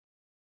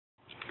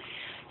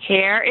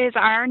Here is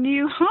our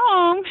new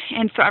home,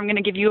 and so I'm going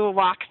to give you a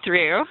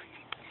walkthrough.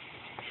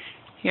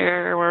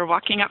 Here we're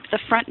walking up the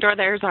front door.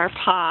 There's our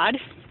pod.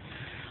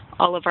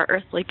 All of our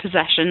earthly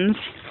possessions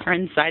are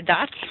inside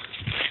that.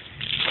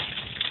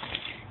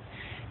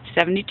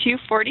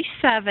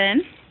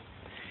 7247.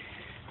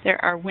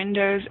 There are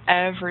windows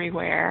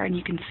everywhere, and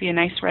you can see a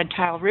nice red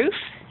tile roof.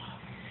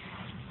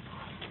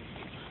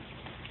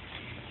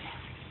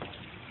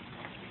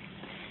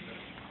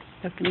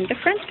 Opening the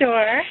front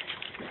door.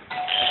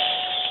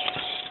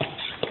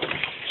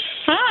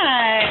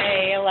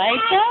 Hi,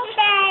 Elijah.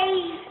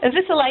 Is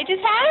this Elijah's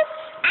house?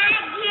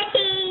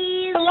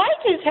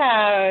 Elijah's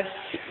house.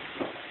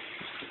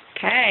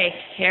 Okay,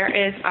 here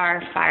is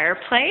our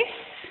fireplace.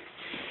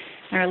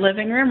 Our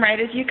living room right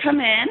as you come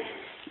in.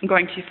 I'm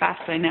going too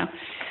fast, I know.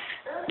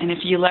 And if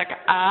you look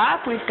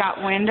up, we've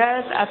got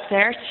windows up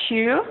there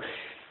too.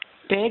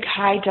 Big,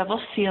 high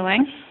double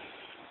ceiling.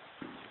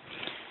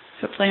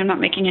 Hopefully I'm not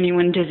making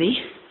anyone dizzy.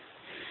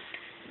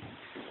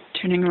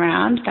 Turning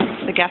around,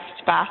 that's the guest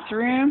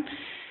bathroom.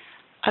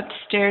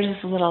 Upstairs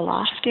is a little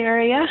loft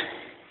area.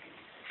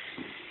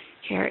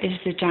 Here is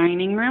the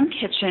dining room,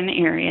 kitchen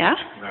area.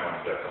 You might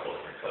want to get a couple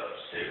different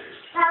clips too.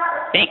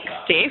 Thanks,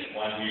 Steve.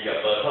 One, you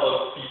got the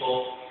hello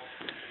people.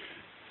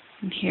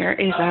 And here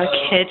is our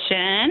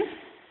kitchen.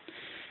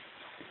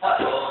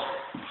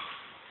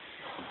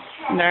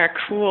 And our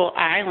cool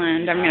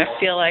island. I'm going to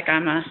feel like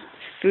I'm a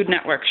Food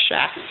Network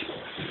chef.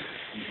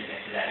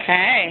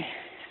 Okay.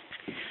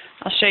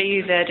 I'll show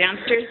you the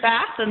downstairs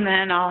bath, and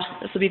then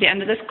this will be the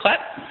end of this clip.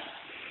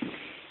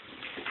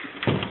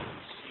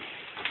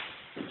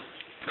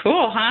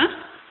 Cool, huh?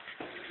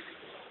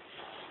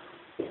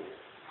 I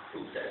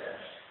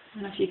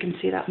don't know if you can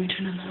see that. Let me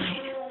turn on the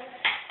light.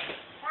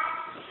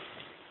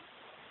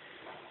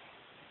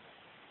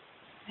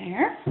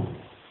 There.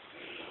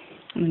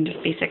 And then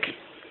just basic